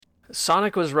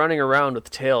Sonic was running around with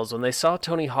Tails when they saw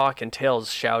Tony Hawk, and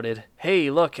Tails shouted, "Hey,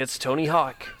 look, it's Tony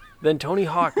Hawk." Then Tony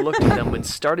Hawk looked at them and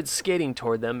started skating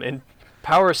toward them and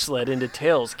power slid into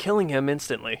Tails, killing him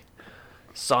instantly.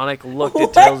 Sonic looked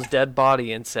at Tails' dead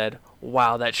body and said,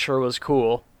 "Wow, that sure was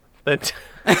cool." Then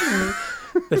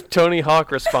Tony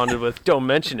Hawk responded with, "Don't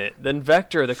mention it." Then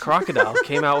Vector the crocodile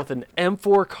came out with an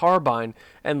M4 carbine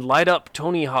and light up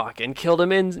Tony Hawk and killed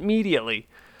him immediately.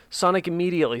 Sonic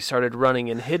immediately started running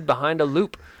and hid behind a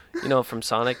loop. You know, from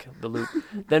Sonic, the loop.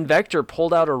 Then Vector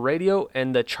pulled out a radio,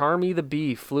 and the Charmy the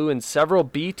Bee flew in several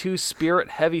B-2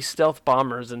 Spirit heavy stealth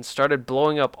bombers and started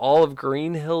blowing up all of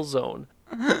Green Hill Zone.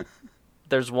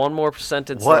 There's one more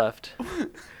sentence left.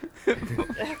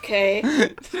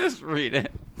 Okay. Just read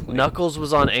it. Knuckles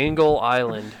was on Angle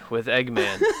Island with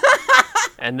Eggman,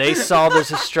 and they saw the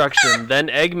destruction. Then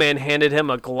Eggman handed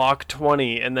him a Glock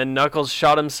 20, and then Knuckles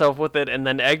shot himself with it, and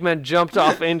then Eggman jumped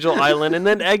off Angel Island, and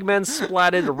then Eggman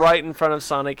splatted right in front of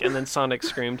Sonic, and then Sonic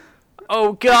screamed,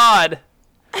 "Oh God!"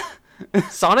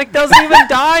 Sonic doesn't even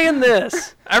die in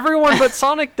this! Everyone but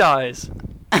Sonic dies.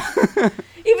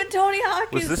 Even Tony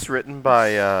Hawk Was this written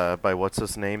by what's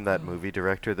his name, that movie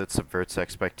director that subverts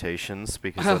expectations?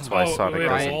 Because that's why Sonic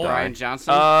doesn't die. Ryan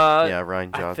Johnson? Yeah,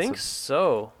 Ryan Johnson. I think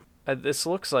so. This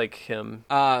looks like him.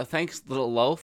 Thanks, Little Loaf.